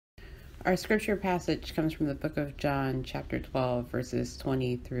Our scripture passage comes from the book of John, chapter 12, verses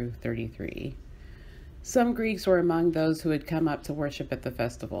 20 through 33. Some Greeks were among those who had come up to worship at the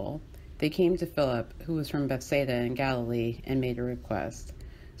festival. They came to Philip, who was from Bethsaida in Galilee, and made a request.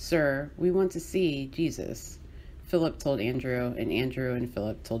 "Sir, we want to see Jesus." Philip told Andrew, and Andrew and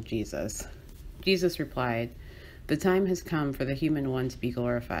Philip told Jesus. Jesus replied, "The time has come for the human one to be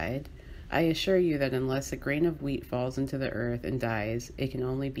glorified. I assure you that unless a grain of wheat falls into the earth and dies, it can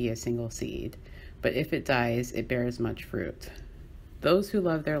only be a single seed. But if it dies, it bears much fruit. Those who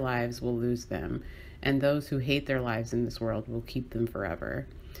love their lives will lose them, and those who hate their lives in this world will keep them forever.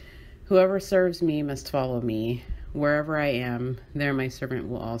 Whoever serves me must follow me. Wherever I am, there my servant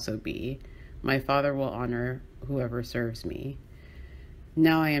will also be. My Father will honor whoever serves me.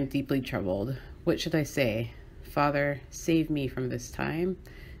 Now I am deeply troubled. What should I say? Father, save me from this time?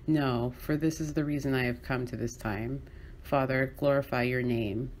 No, for this is the reason I have come to this time. Father, glorify your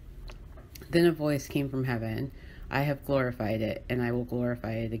name." Then a voice came from heaven. "I have glorified it, and I will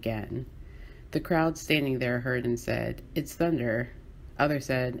glorify it again." The crowd standing there heard and said, "It's thunder." Others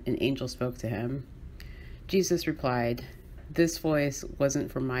said, "An angel spoke to him." Jesus replied, "This voice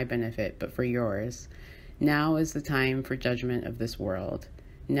wasn't for my benefit, but for yours. Now is the time for judgment of this world.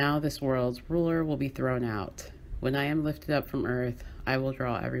 Now this world's ruler will be thrown out. When I am lifted up from earth, I will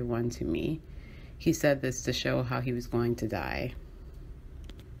draw everyone to me." He said this to show how he was going to die.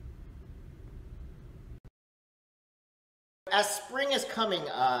 As spring is coming,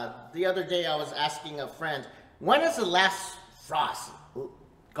 the other day I was asking a friend, when is the last frost?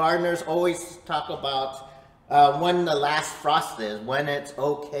 Gardeners always talk about when the last frost is, when it's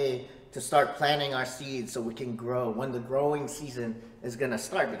okay to start planting our seeds so we can grow, when the growing season is going to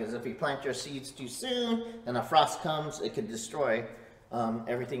start. Because if you plant your seeds too soon and a frost comes, it could destroy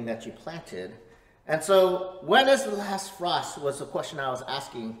everything that you planted. And so when is the last frost was the question I was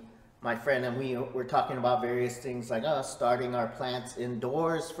asking my friend, and we were talking about various things like starting our plants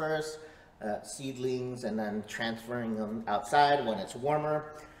indoors first, seedlings, and then transferring them outside when it's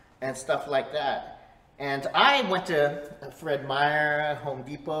warmer and stuff like that. And I went to Fred Meyer, Home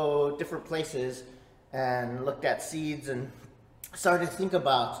Depot, different places, and looked at seeds and started to think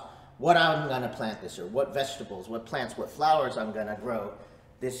about what I'm going to plant this year, what vegetables, what plants, what flowers I'm going to grow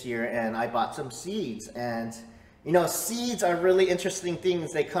this year. And I bought some seeds. And you know, seeds are really interesting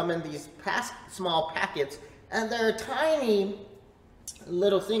things. They come in these small packets, and they're tiny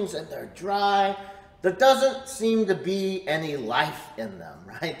little things, and they're dry. There doesn't seem to be any life in them,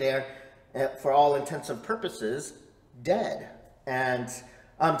 right? They're, for all intents and purposes, dead. And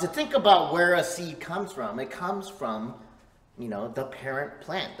to think about where a seed comes from, it comes from, you know, the parent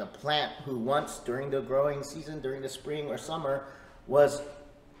plant, the plant who once during the growing season, during the spring or summer, was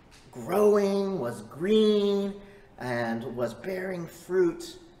growing, was green, and was bearing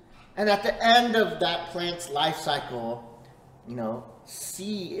fruit. And at the end of that plant's life cycle, you know,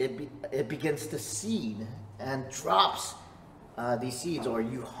 it begins to seed and drops these seeds, or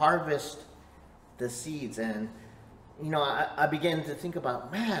you harvest the seeds. And you know, I began to think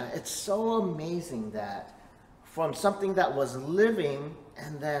about, man, it's so amazing that from something that was living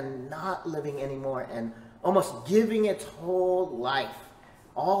and then not living anymore, and almost giving its whole life,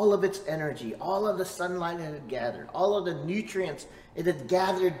 all of its energy, all of the sunlight it had gathered, all of the nutrients it had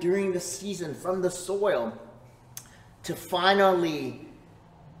gathered during the season from the soil, to finally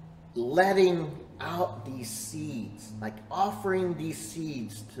letting out these seeds, like offering these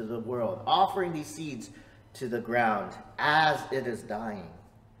seeds to the world, offering these seeds to the ground as it is dying.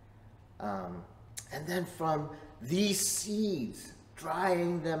 And then from these seeds,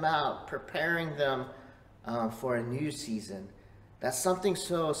 drying them out, preparing them for a new season. That something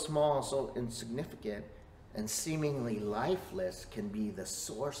so small, so insignificant, and seemingly lifeless can be the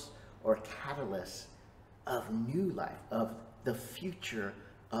source or catalyst of new life, of the future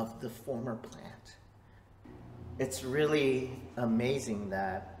of the former plant. It's really amazing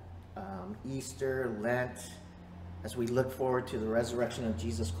that Easter, Lent, as we look forward to the resurrection of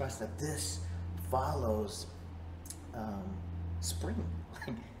Jesus Christ, that this follows spring.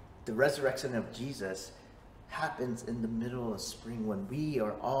 The resurrection of Jesus happens in the middle of spring, when we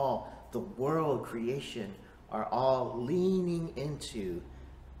are all, the world, creation, are all leaning into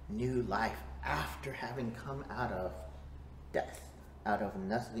new life after having come out of death, out of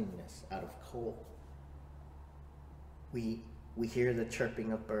nothingness, out of cold. We hear the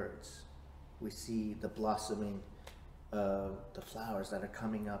chirping of birds. We see the blossoming of the flowers that are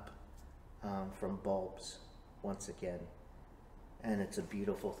coming up from bulbs once again. And it's a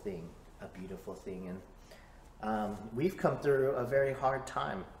beautiful thing, a beautiful thing. And we've come through a very hard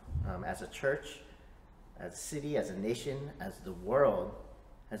time as a church, as a city, as a nation, as the world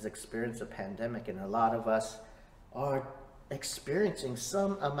has experienced a pandemic, and a lot of us are experiencing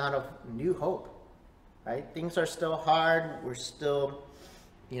some amount of new hope, right? Things are still hard. We're still,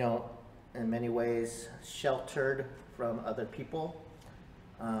 in many ways sheltered from other people.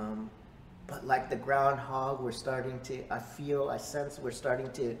 But like the groundhog, we're starting to, I sense we're starting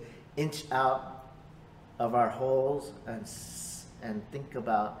to inch out of our holes and think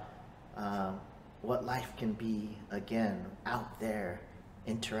about what life can be again, out there,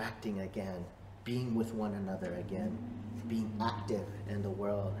 interacting again, being with one another again, being active in the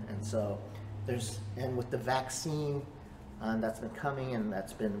world. And so and with the vaccine that's been coming and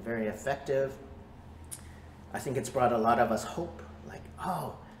that's been very effective, I think it's brought a lot of us hope, like,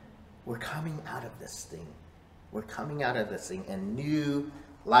 oh, we're coming out of this thing. We're coming out of this thing, and new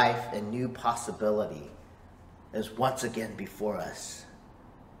life and new possibility is once again before us.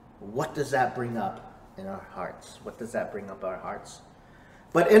 What does that bring up in our hearts? What does that bring up our hearts?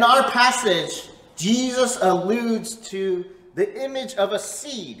 But in our passage, Jesus alludes to the image of a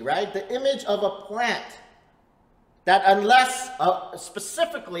seed, right? The image of a plant. That unless,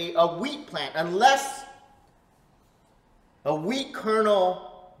 specifically a wheat plant, unless a wheat kernel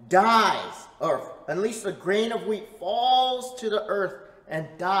dies, or at least a grain of wheat falls to the earth and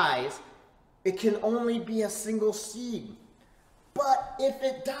dies, it can only be a single seed. But if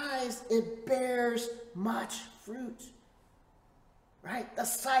it dies, it bears much fruit. Right? The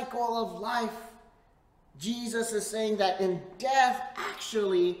cycle of life. Jesus is saying that in death,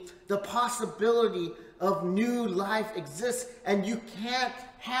 actually, the possibility of new life exists, and you can't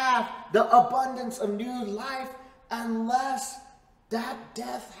have the abundance of new life unless that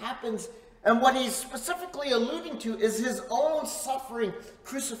death happens. And what he's specifically alluding to is his own suffering,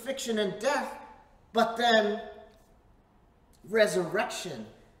 crucifixion, and death, but then resurrection.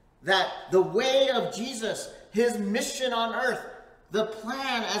 That the way of Jesus, his mission on earth, the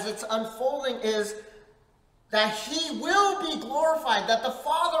plan as it's unfolding is that he will be glorified, that the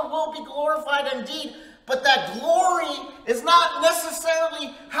Father will be glorified indeed, but that glory is not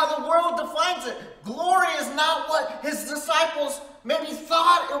necessarily how the world defines it. Glory is not what his disciples maybe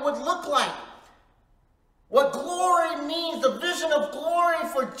thought it would look like. What glory means, the vision of glory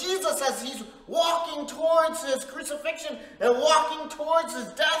for Jesus as he's walking towards his crucifixion and walking towards his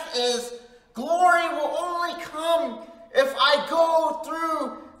death, is glory will only come if I go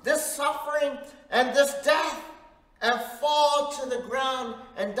through this suffering and this death and fall to the ground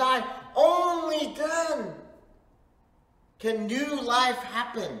and die. Only then can new life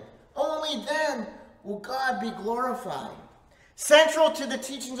happen. Only then will God be glorified. Central to the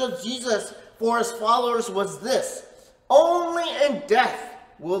teachings of Jesus for his followers was this: only in death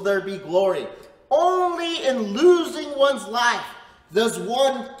will there be glory. Only in losing one's life does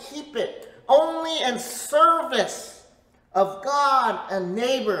one keep it. Only in service of God and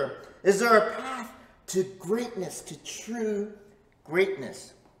neighbor is there a path to greatness, to true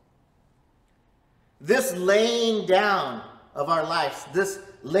greatness. This laying down of our lives, this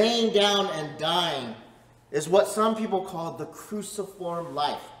laying down and dying, is what some people call the cruciform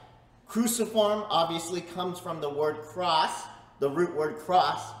life. Cruciform obviously comes from the word cross, the root word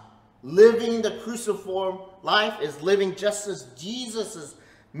cross. Living the cruciform life is living just as Jesus'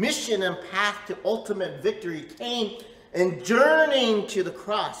 mission and path to ultimate victory came in journeying to the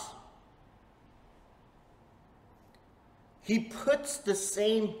cross. He puts the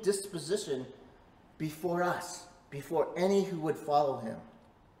same disposition before us, before any who would follow him.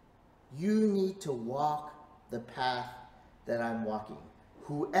 You need to walk the path that I'm walking.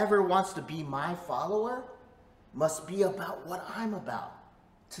 Whoever wants to be my follower must be about what I'm about.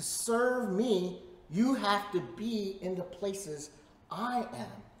 To serve me, you have to be in the places I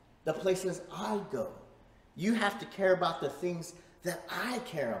am, the places I go. You have to care about the things that I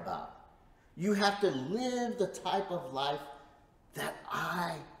care about. You have to live the type of life that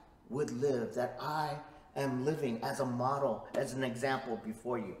I would live, that I am living as a model, as an example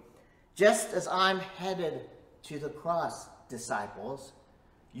before you. Just as I'm headed to the cross, disciples,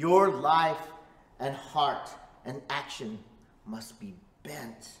 your life and heart and action must be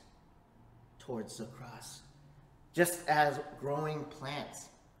bent towards the cross. Just as growing plants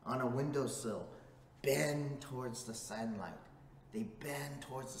on a windowsill bend towards the sunlight, they bend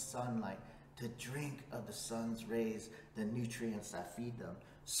towards the sunlight to drink of the sun's rays, the nutrients that feed them.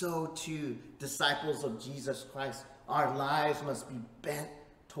 So too, disciples of Jesus Christ, our lives must be bent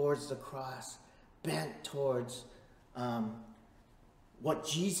towards the cross, bent towards what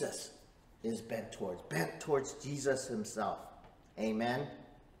Jesus is bent towards Jesus himself. Amen.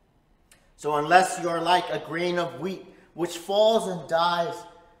 So unless you're like a grain of wheat, which falls and dies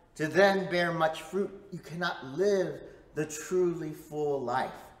to then bear much fruit, you cannot live the truly full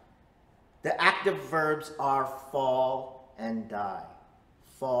life. The active verbs are fall and die.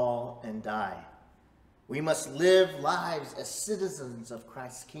 Fall and die. We must live lives as citizens of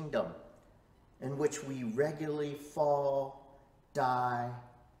Christ's kingdom, in which we regularly fall, die,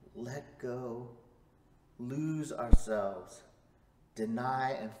 let go, lose ourselves,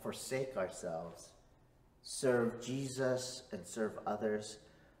 deny and forsake ourselves, serve Jesus and serve others,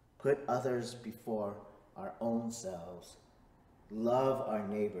 put others before our own selves, love our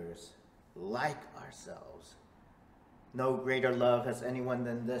neighbors like ourselves. No greater love has anyone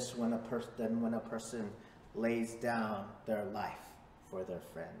than this when a person lays down their life for their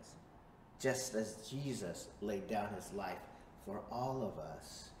friends. Just as Jesus laid down his life for all of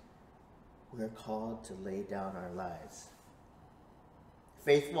us, we're called to lay down our lives.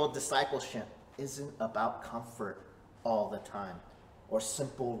 Faithful discipleship isn't about comfort all the time, or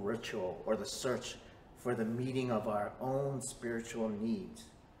simple ritual, or the search for the meeting of our own spiritual needs.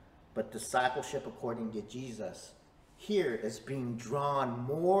 But discipleship according to Jesus here is being drawn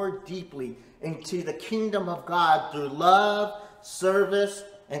more deeply into the kingdom of God through love, service,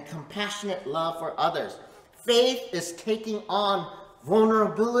 and compassionate love for others. Faith is taking on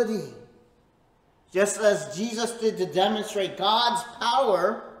vulnerability. Just as Jesus did to demonstrate God's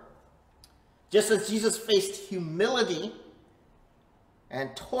power, just as Jesus faced humility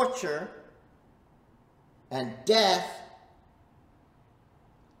and torture and death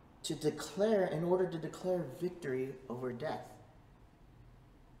in order to declare victory over death.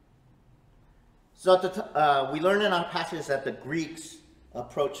 So we learn in our passage that the Greeks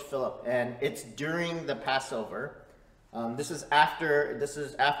approached Philip, and it's during the Passover. This is after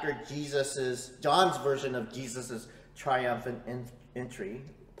John's version of Jesus's triumphant entry,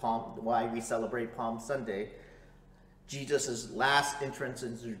 why we celebrate Palm Sunday. Jesus' last entrance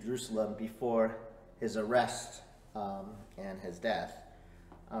into Jerusalem before his arrest and his death.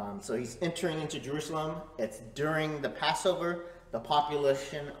 So he's entering into Jerusalem. It's during the Passover. The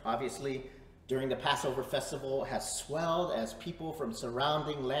population, obviously, during the Passover festival has swelled as people from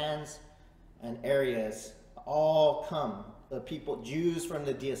surrounding lands and areas all come. The people, Jews from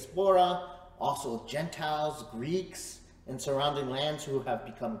the diaspora, also Gentiles, Greeks in surrounding lands who have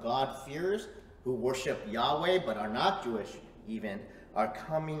become God-fearers, who worship Yahweh but are not Jewish even, are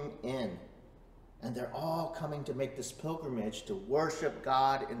coming in. And they're all coming to make this pilgrimage to worship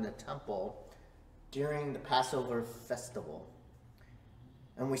God in the temple during the Passover festival.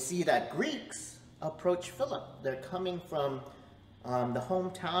 And we see that Greeks approach Philip. They're coming from the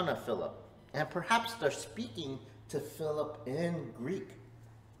hometown of Philip. And perhaps they're speaking to Philip in Greek.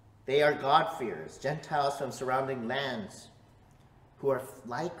 They are God-fearers, Gentiles from surrounding lands who are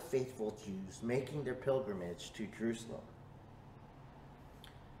like faithful Jews making their pilgrimage to Jerusalem.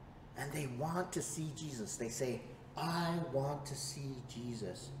 And they want to see Jesus. They say, I want to see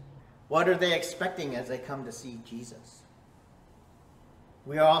Jesus. What are they expecting as they come to see Jesus?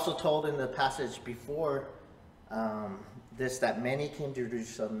 We are also told in the passage before this that many came to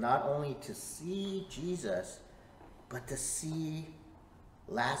Jerusalem not only to see Jesus, but to see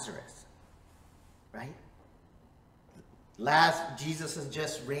Lazarus, right? Jesus has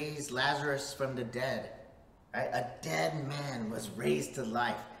just raised Lazarus from the dead. Right? A dead man was raised to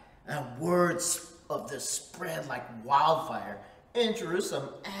life. And words of this spread like wildfire in Jerusalem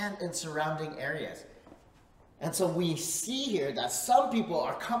and in surrounding areas. And so we see here that some people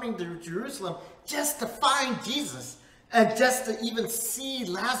are coming to Jerusalem just to find Jesus and just to even see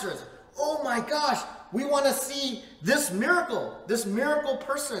Lazarus. Oh my gosh, we want to see this miracle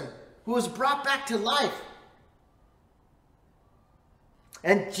person who was brought back to life.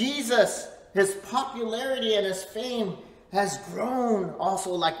 And Jesus, his popularity and his fame has grown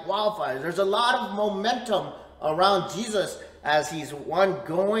also like wildfire. There's a lot of momentum around Jesus as he's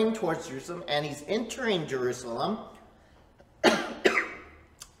going towards Jerusalem and he's entering Jerusalem.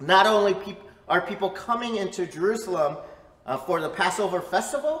 Not only are people coming into Jerusalem for the Passover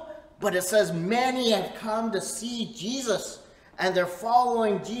festival, but it says many have come to see Jesus and they're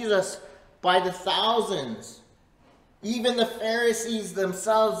following Jesus by the thousands. Even the Pharisees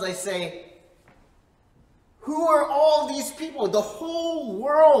themselves, they say, who are all these people? The whole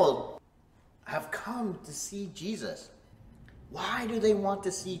world have come to see Jesus. Why do they want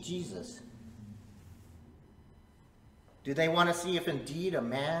to see Jesus? Do they want to see if indeed a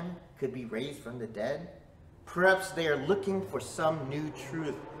man could be raised from the dead? Perhaps they are looking for some new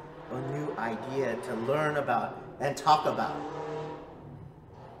truth or new idea to learn about and talk about.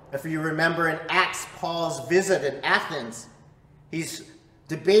 If you remember in Acts, Paul's visit in Athens, he's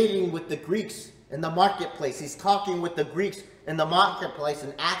debating with the Greeks in the marketplace. He's talking with the Greeks in the marketplace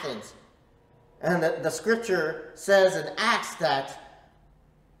in Athens. And the scripture says in Acts that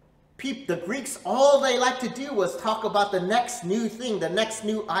the Greeks, all they like to do was talk about the next new thing, the next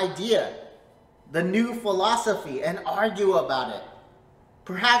new idea, the new philosophy, and argue about it.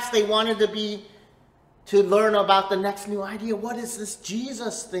 Perhaps they wanted to learn about the next new idea. What is this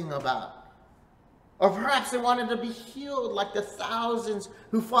Jesus thing about? Or perhaps they wanted to be healed like the thousands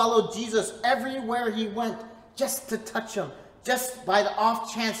who followed Jesus everywhere he went, just to touch him, just by the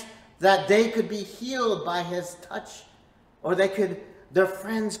off chance that they could be healed by his touch, or their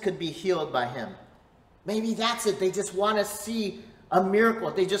friends could be healed by him. Maybe that's it. They just want to see a miracle.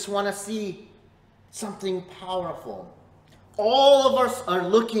 They just want to see something powerful. All of us are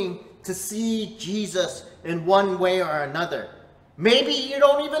looking to see Jesus in one way or another. Maybe you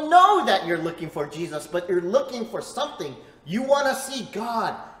don't even know that you're looking for Jesus, but you're looking for something. You want to see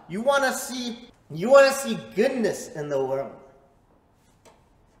God. You want to see goodness in the world.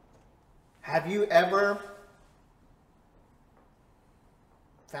 Have you ever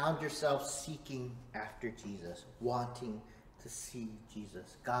found yourself seeking after Jesus, wanting to see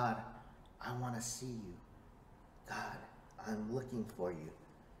Jesus? God, I want to see you. God, I'm looking for you.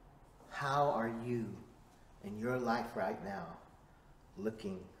 How are you in your life right now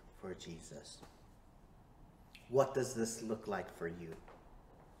looking for Jesus? What does this look like for you?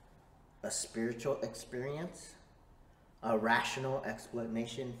 A spiritual experience? A rational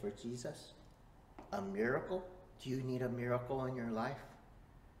explanation for Jesus? A miracle? Do you need a miracle in your life?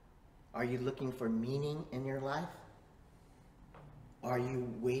 Are you looking for meaning in your life? Are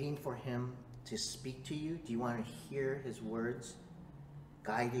you waiting for him to speak to you? Do you want to hear his words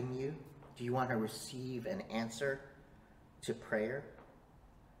guiding you? Do you want to receive an answer to prayer?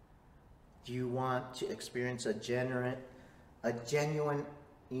 Do you want to experience you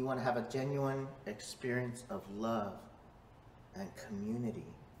want to have a genuine experience of love and community?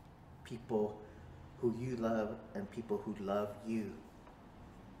 People who you love and people who love you.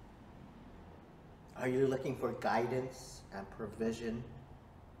 Are you looking for guidance and provision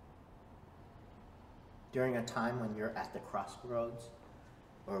during a time when you're at the crossroads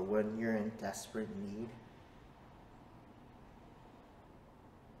or when you're in desperate need?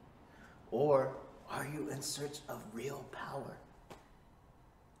 Or are you in search of real power?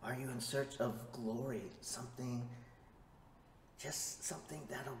 Are you in search of glory? Something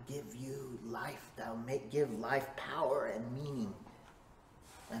that'll give you life, that'll give life power and meaning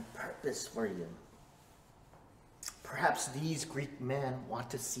and purpose for you. Perhaps these Greek men want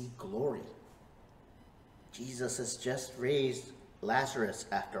to see glory. Jesus has just raised Lazarus,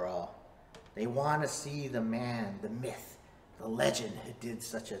 after all. They want to see the man, the myth, the legend who did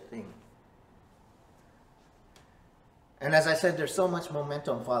such a thing. And as I said, there's so much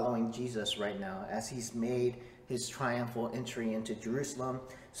momentum following Jesus right now as he's made his triumphal entry into Jerusalem.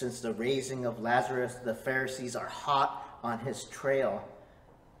 Since the raising of Lazarus, the Pharisees are hot on his trail,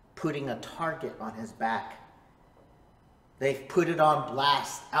 putting a target on his back. They've put it on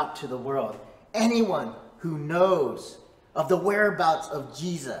blast out to the world. Anyone who knows of the whereabouts of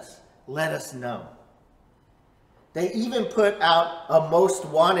Jesus, let us know. They even put out a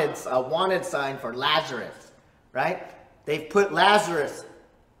wanted sign for Lazarus, right? They've put Lazarus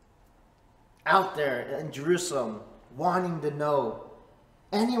out there in Jerusalem wanting to know.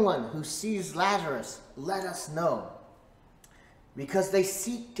 Anyone who sees Lazarus, let us know. Because they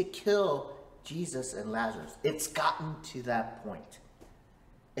seek to kill Jesus and Lazarus. It's gotten to that point.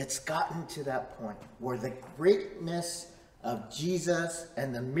 It's gotten to that point where the greatness of Jesus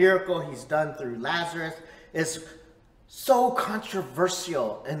and the miracle he's done through Lazarus is so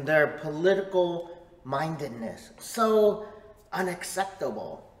controversial in their political mindedness, so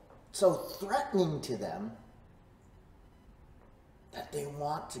unacceptable, so threatening to them that they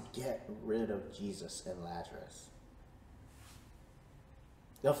want to get rid of Jesus and Lazarus.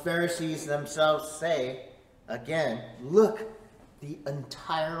 The Pharisees themselves say, again, look, the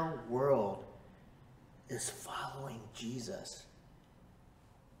entire world is following Jesus.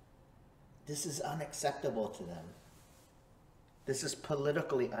 This is unacceptable to them. This is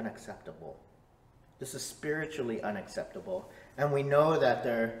politically unacceptable. This is spiritually unacceptable. And we know that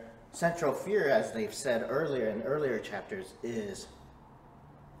their central fear, as they've said earlier in earlier chapters, is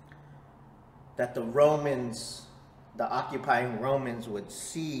that the occupying Romans would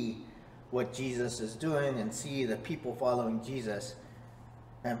see what Jesus is doing and see the people following Jesus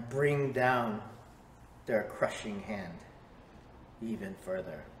and bring down their crushing hand even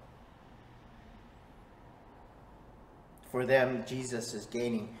further. For them, Jesus is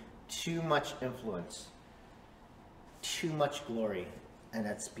gaining too much influence, too much glory, and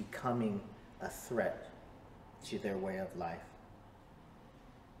it's becoming a threat to their way of life.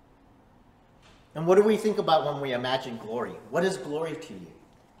 And what do we think about when we imagine glory? What is glory to you?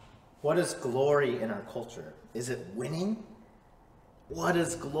 What is glory in our culture? Is it winning? What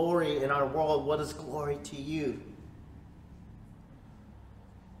is glory in our world? What is glory to you?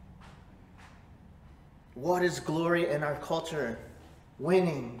 What is glory in our culture?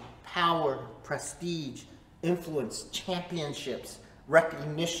 Winning, power, prestige, influence, championships,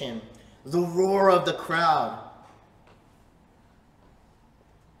 recognition, the roar of the crowd.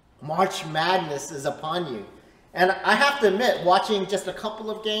 March Madness is upon you. And I have to admit, watching just a couple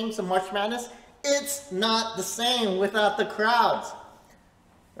of games of March Madness, it's not the same without the crowds.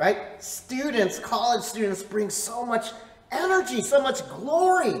 Right? Students, college students bring so much energy, so much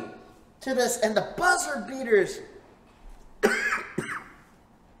glory to this. And the buzzer beaters, the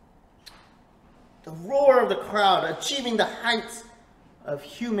roar of the crowd, achieving the heights of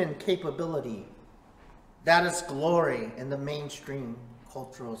human capability. That is glory in the mainstream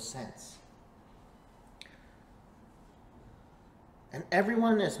cultural sense. And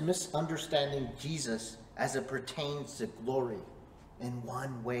everyone is misunderstanding Jesus as it pertains to glory in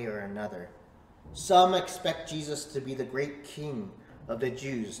one way or another. Some expect Jesus to be the great king of the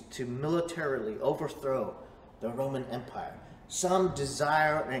Jews, to militarily overthrow the Roman Empire. Some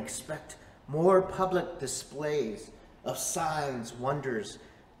desire and expect more public displays of signs, wonders,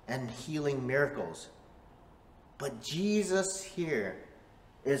 and healing miracles. But Jesus here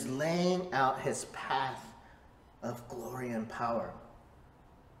is laying out his path of glory and power.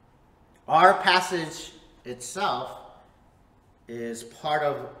 Our passage itself is part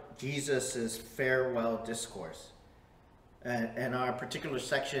of Jesus' farewell discourse. And our particular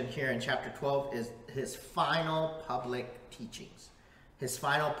section here in chapter 12 is his final public teachings. His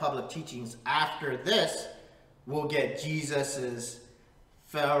final public teachings. After this, we'll get Jesus'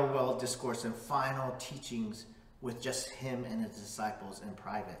 farewell discourse and final teachings with just him and his disciples in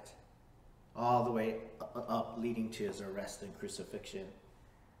private, all the way up leading to his arrest and crucifixion.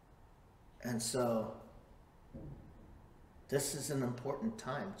 And so, this is an important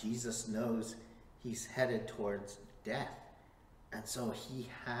time. Jesus knows he's headed towards death. And so he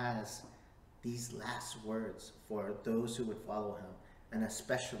has these last words for those who would follow him, and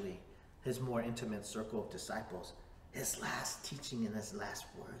especially his more intimate circle of disciples. His last teaching and his last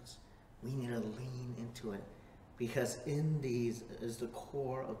words. We need to lean into it, because in these is the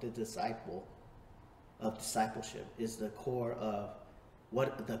core of the discipleship, is the core of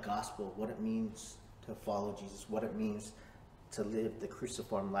what the gospel, what it means to follow Jesus, what it means to live the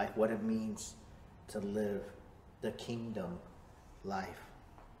cruciform life, what it means to live the kingdom life.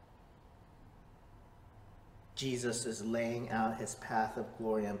 Jesus is laying out his path of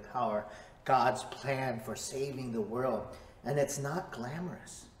glory and power, God's plan for saving the world, and it's not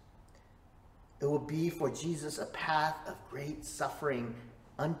glamorous. It will be for Jesus a path of great suffering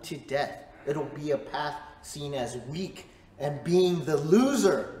unto death. It'll be a path seen as weak and being the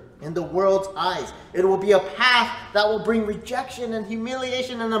loser in the world's eyes. It will be a path that will bring rejection and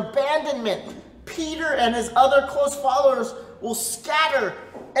humiliation and abandonment. Peter and his other close followers will scatter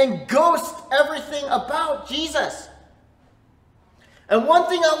and ghost everything about Jesus. And one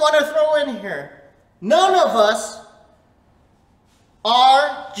thing I want to throw in here, none of us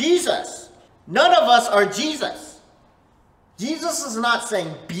are Jesus. None of us are Jesus. Jesus is not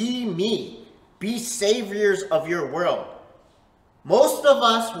saying, be me, be saviors of your world. Most of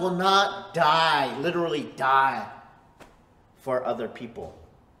us will not die, literally die, for other people.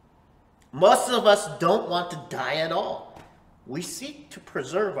 Most of us don't want to die at all. We seek to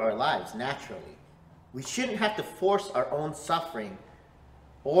preserve our lives naturally. We shouldn't have to force our own suffering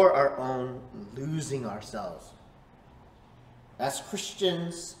or our own losing ourselves. As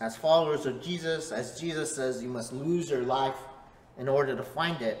Christians, as followers of Jesus, as Jesus says, you must lose your life in order to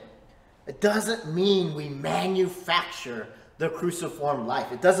find it. It doesn't mean we manufacture the cruciform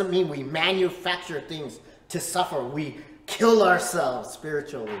life. It doesn't mean we manufacture things to suffer. We kill ourselves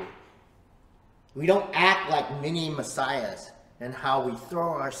spiritually. We don't act like mini messiahs in how we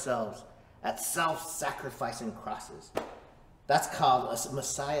throw ourselves at self-sacrificing crosses. That's called a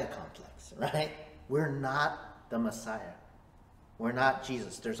messiah complex, right? We're not the Messiah. We're not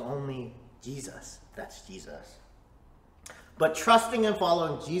Jesus. There's only Jesus. That's Jesus. But trusting and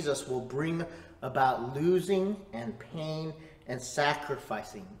following Jesus will bring about losing and pain and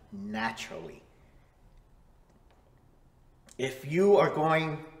sacrificing naturally. If you are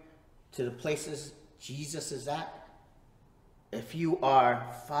going to the places Jesus is at, if you are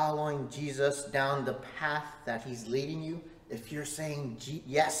following Jesus down the path that he's leading you, if you're saying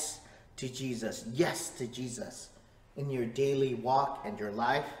yes to Jesus in your daily walk and your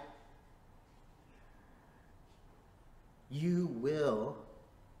life, you will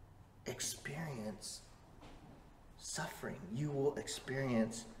experience suffering. You will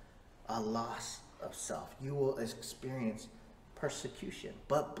experience a loss of self. You will experience persecution.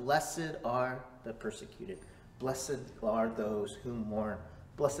 But blessed are the persecuted. Blessed are those who mourn.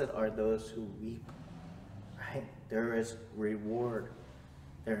 Blessed are those who weep. Right? There is reward.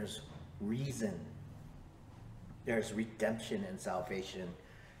 There's reason. There's redemption and salvation.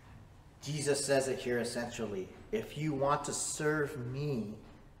 Jesus says it here essentially. If you want to serve me,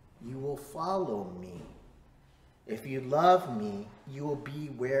 you will follow me. If you love me, you will be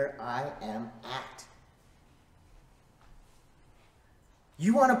where I am at.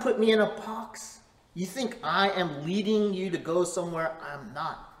 You want to put me in a box? You think I am leading you to go somewhere? I'm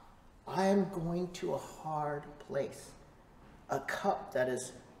not. I am going to a hard place. A cup that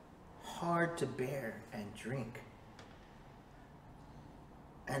is hard to bear and drink.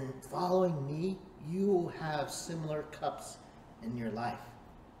 And following me, you will have similar cups in your life.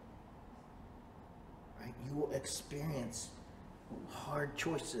 Right? You will experience hard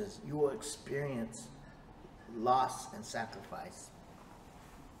choices. You will experience loss and sacrifice.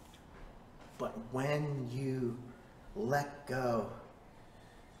 But when you let go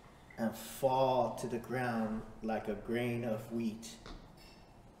and fall to the ground like a grain of wheat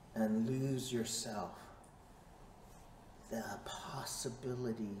and lose yourself, the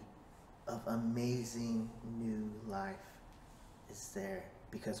possibility of amazing new life is there,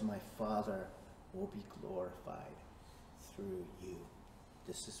 because my Father will be glorified through you.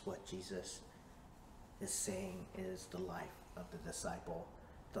 This is what Jesus is saying is the life of the disciple,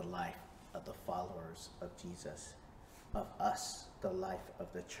 the life of the followers of Jesus, of us, the life of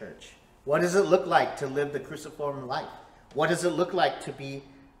the church. What does it look like to live the cruciform life? What does it look like to be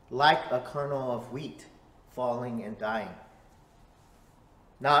like a kernel of wheat, falling and dying?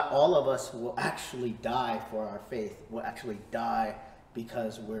 Not all of us will actually die for our faith. We'll actually die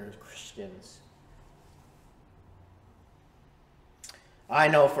because we're Christians. I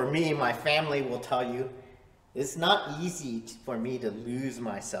know for me, my family will tell you, it's not easy for me to lose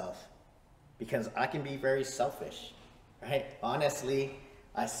myself because I can be very selfish, right? Honestly,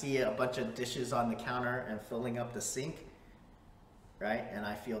 I see a bunch of dishes on the counter and filling up the sink, right? And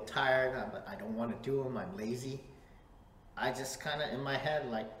I feel tired, but I don't want to do them. I'm lazy. I just kind of in my head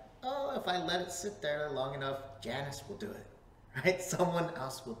like, oh, if I let it sit there long enough, Janice will do it, right? Someone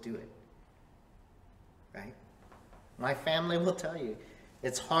else will do it, right? My family will tell you,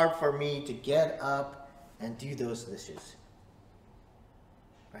 it's hard for me to get up and do those dishes,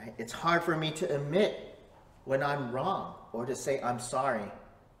 right? It's hard for me to admit when I'm wrong or to say I'm sorry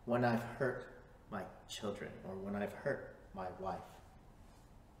when I've hurt my children or when I've hurt my wife.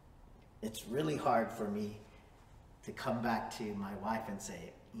 It's really hard for me to come back to my wife and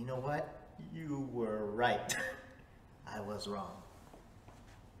say, you know what? You were right. I was wrong.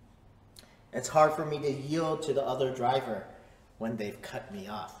 It's hard for me to yield to the other driver when they've cut me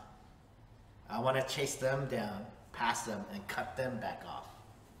off. I want to chase them down, pass them, and cut them back off,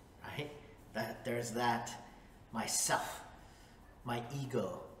 right? There's that, myself, my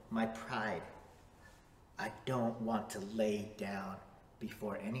ego, my pride. I don't want to lay down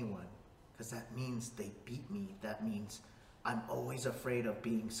before anyone because that means they beat me. That means I'm always afraid of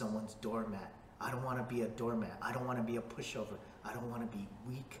being someone's doormat. I don't want to be a doormat. I don't want to be a pushover. I don't want to be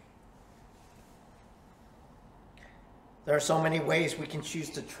weak. There are so many ways we can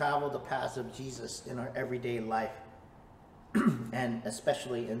choose to travel the paths of Jesus in our everyday life, and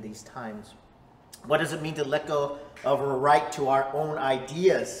especially in these times. What does it mean to let go of a right to our own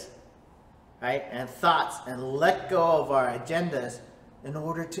ideas, right, and thoughts, and let go of our agendas in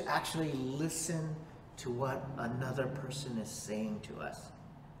order to actually listen to what another person is saying to us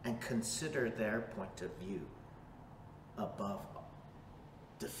and consider their point of view above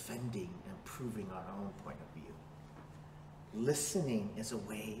defending and proving our own point of view? Listening is a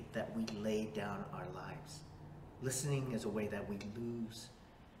way that we lay down our lives. Listening is a way that we lose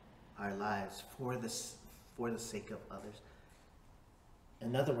our lives for the sake of others.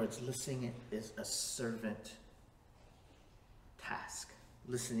 In other words, listening is a servant task.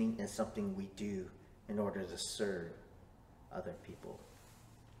 Listening is something we do in order to serve other people.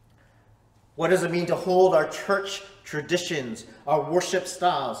 What does it mean to hold our church traditions, our worship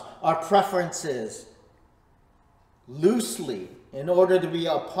styles, our preferences loosely in order to be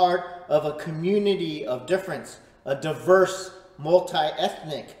a part of a community of difference, a diverse,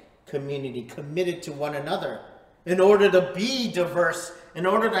 multi-ethnic community committed to one another? In order to be diverse, in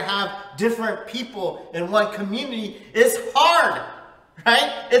order to have different people in one community is hard,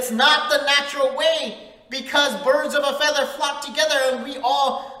 right? It's not the natural way because birds of a feather flock together and we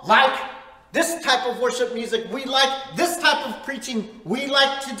all like this type of worship music. We like this type of preaching. We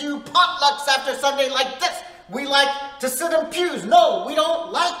like to do potlucks after Sunday like this. We like to sit in pews. No, we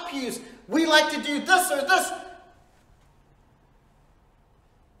don't like pews. We like to do this or this.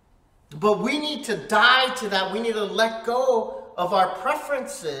 But we need to die to that. We need to let go of our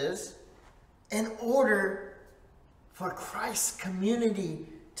preferences in order for Christ's community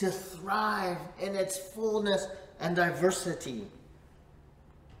to thrive in its fullness and diversity.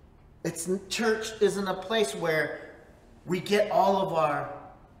 Church isn't a place where we get all of our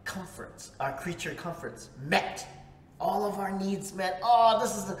comforts, our creature comforts met, all of our needs met. Oh,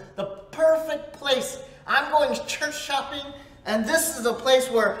 this is the perfect place. I'm going church shopping, and this is a place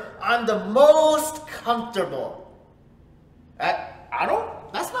where I'm the most comfortable.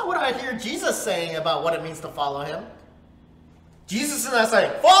 That's not what I hear Jesus saying about what it means to follow him. Jesus is not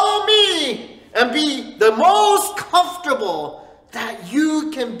saying, follow me and be the most comfortable that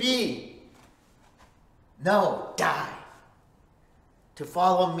you can be. No, die. To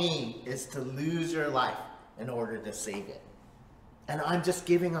follow me is to lose your life in order to save it. And I'm just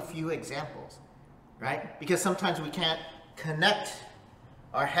giving a few examples, right? Because sometimes we can't connect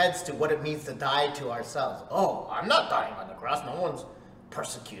our heads to what it means to die to ourselves. Oh, I'm not dying on the cross. No one's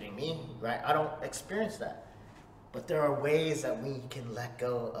persecuting me, right? I don't experience that. But there are ways that we can let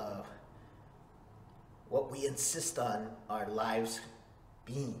go of what we insist on our lives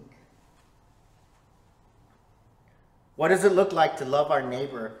being. What does it look like to love our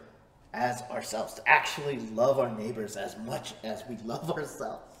neighbor as ourselves? To actually love our neighbors as much as we love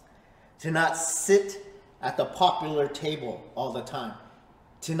ourselves. To not sit at the popular table all the time.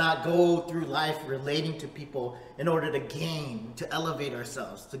 To not go through life relating to people in order to gain, to elevate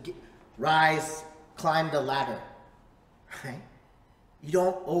ourselves, to rise, climb the ladder. Right? You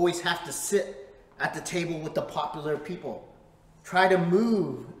don't always have to sit at the table with the popular people. Try to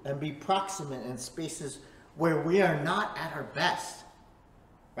move and be proximate in spaces where we are not at our best.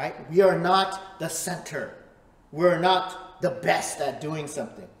 Right? We are not the center. We're not the best at doing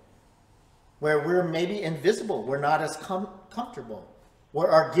something. Where we're maybe invisible. We're not as comfortable. Where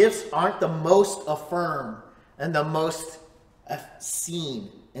our gifts aren't the most affirmed and the most seen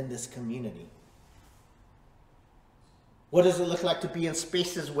in this community. What does it look like to be in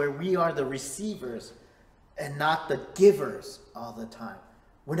spaces where we are the receivers and not the givers all the time?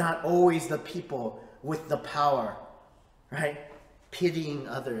 We're not always the people with the power, right? Pitying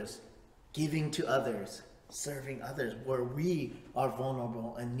others, giving to others, serving others, where we are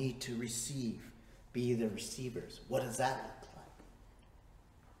vulnerable and need to receive, be the receivers. What does that look like?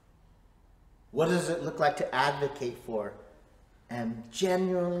 What does it look like to advocate for and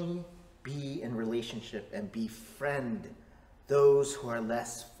genuinely be in relationship and befriend those who are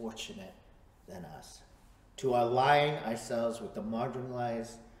less fortunate than us? To align ourselves with the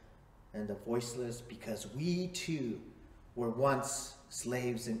marginalized and the voiceless, because we too were once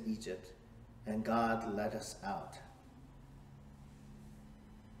slaves in Egypt and God let us out.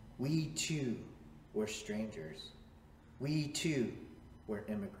 We too were strangers. We too were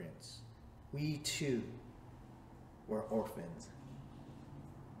immigrants. We too were orphans.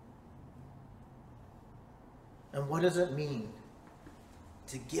 And what does it mean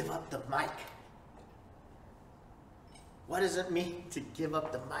to give up the mic? What does it mean to give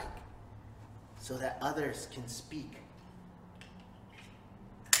up the mic so that others can speak?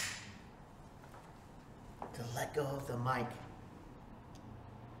 To let go of the mic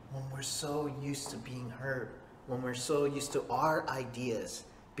when we're so used to being heard, when we're so used to our ideas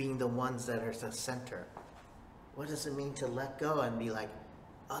being the ones that are the center. What does it mean to let go and be like,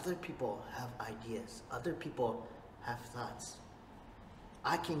 other people have ideas, other people have thoughts.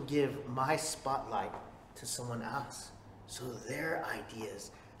 I can give my spotlight to someone else so their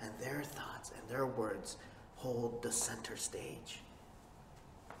ideas and their thoughts and their words hold the center stage.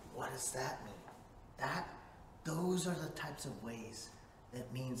 What does that mean? Those are the types of ways it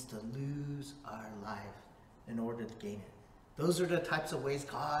means to lose our life in order to gain it. Those are the types of ways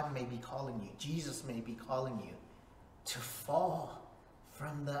God may be calling you, Jesus may be calling you, to fall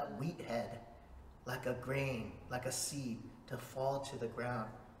from that wheat head like a grain, like a seed, to fall to the ground.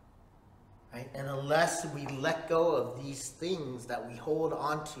 Right? And unless we let go of these things that we hold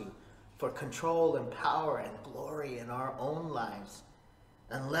on to for control and power and glory in our own lives,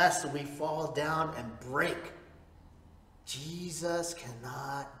 unless we fall down and break, Jesus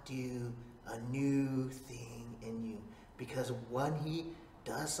cannot do a new thing in you. Because when he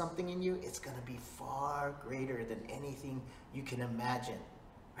does something in you, it's going to be far greater than anything you can imagine.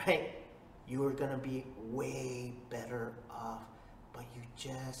 Right? You are going to be way better off. But you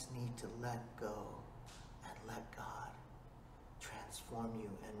just need to let go and let God transform you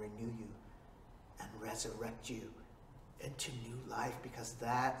and renew you and resurrect you into new life, because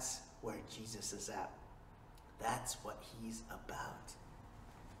that's where Jesus is at. That's what he's about,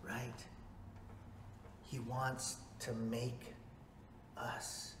 right? He wants to make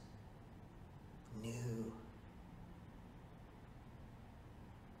us new.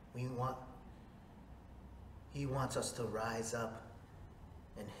 He wants us to rise up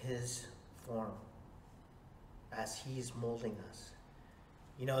in his form as he's molding us.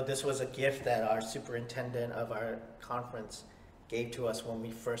 You know, this was a gift that our superintendent of our conference gave to us when we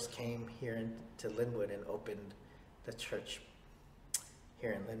first came here to Linwood and opened the church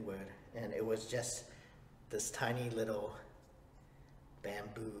here in Linwood. And it was just this tiny little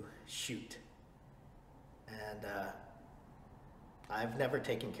bamboo shoot. And I've never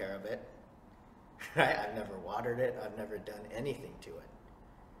taken care of it. Right? I've never watered it. I've never done anything to it.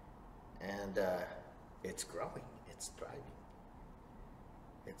 And it's growing. It's thriving.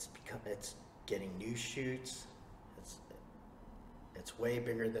 It's getting new shoots. It's way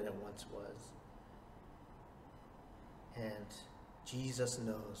bigger than it once was. And Jesus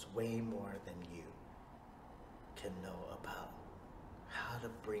knows way more than you can know about how to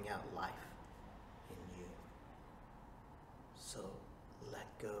bring out life in you. So let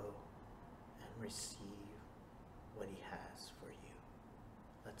go and receive what he has for you.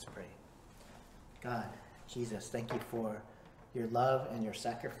 Let's pray. God, Jesus, thank you for your love and your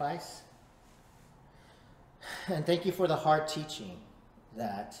sacrifice. And thank you for the hard teaching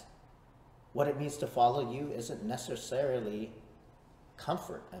that what it means to follow you isn't necessarily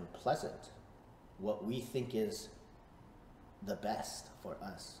comfort and pleasant, what we think is the best for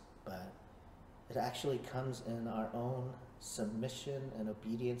us, but it actually comes in our own submission and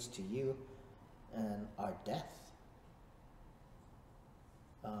obedience to you and our death.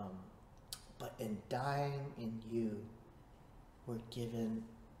 But in dying in you, we're given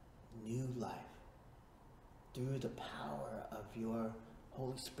new life through the power of your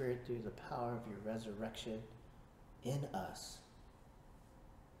Holy Spirit, through the power of your resurrection in us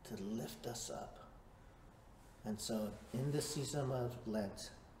to lift us up. And so in this season of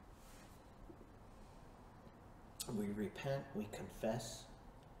Lent, we repent, we confess,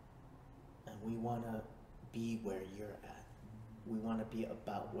 and we want to be where you're at. We want to be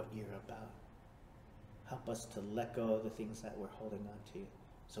about what you're about. Help us to let go of the things that we're holding on to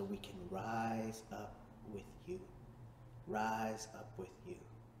so we can rise up with you. Rise up with you.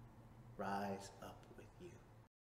 Rise up